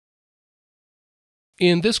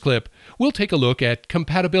In this clip, we'll take a look at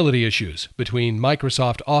compatibility issues between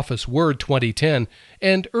Microsoft Office Word 2010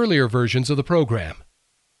 and earlier versions of the program.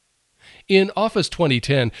 In Office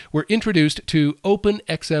 2010, we're introduced to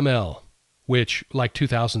OpenXML, which, like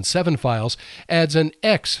 2007 files, adds an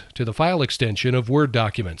X to the file extension of Word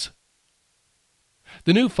documents.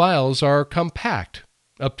 The new files are compact,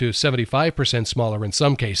 up to 75% smaller in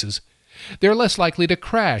some cases. They're less likely to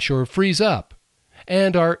crash or freeze up,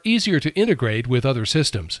 and are easier to integrate with other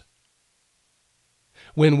systems.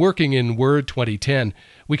 When working in Word 2010,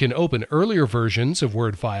 we can open earlier versions of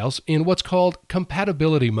Word files in what's called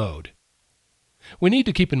compatibility mode. We need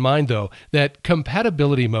to keep in mind, though, that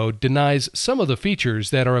compatibility mode denies some of the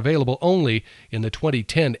features that are available only in the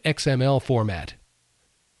 2010 XML format.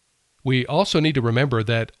 We also need to remember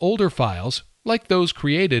that older files, like those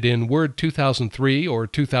created in Word 2003 or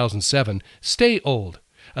 2007, stay old,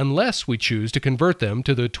 unless we choose to convert them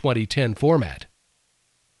to the 2010 format.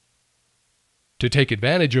 To take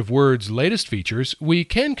advantage of Word's latest features, we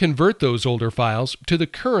can convert those older files to the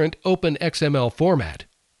current OpenXML format.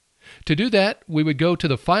 To do that, we would go to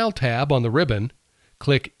the File tab on the ribbon,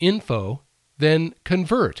 click Info, then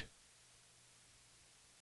Convert.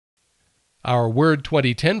 Our Word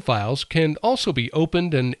 2010 files can also be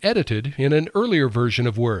opened and edited in an earlier version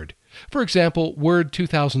of Word, for example, Word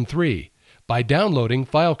 2003, by downloading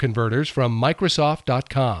file converters from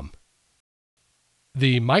Microsoft.com.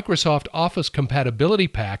 The Microsoft Office Compatibility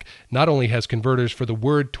Pack not only has converters for the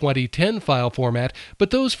Word 2010 file format,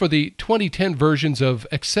 but those for the 2010 versions of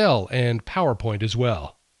Excel and PowerPoint as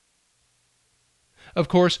well. Of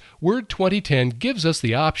course, Word 2010 gives us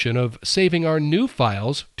the option of saving our new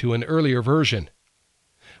files to an earlier version.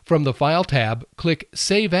 From the File tab, click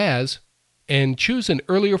Save As, and choose an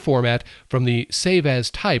earlier format from the Save As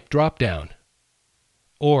Type drop-down.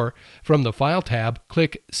 Or, from the File tab,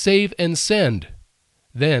 click Save and Send.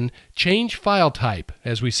 Then, change file type,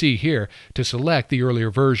 as we see here, to select the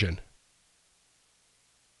earlier version.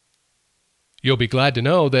 You'll be glad to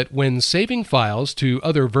know that when saving files to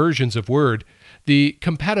other versions of Word, the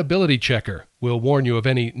Compatibility Checker will warn you of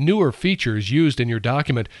any newer features used in your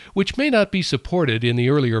document which may not be supported in the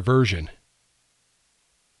earlier version.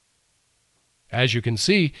 As you can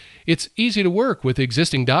see, it's easy to work with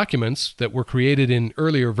existing documents that were created in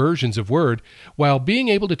earlier versions of Word while being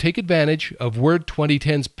able to take advantage of Word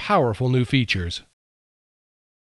 2010's powerful new features.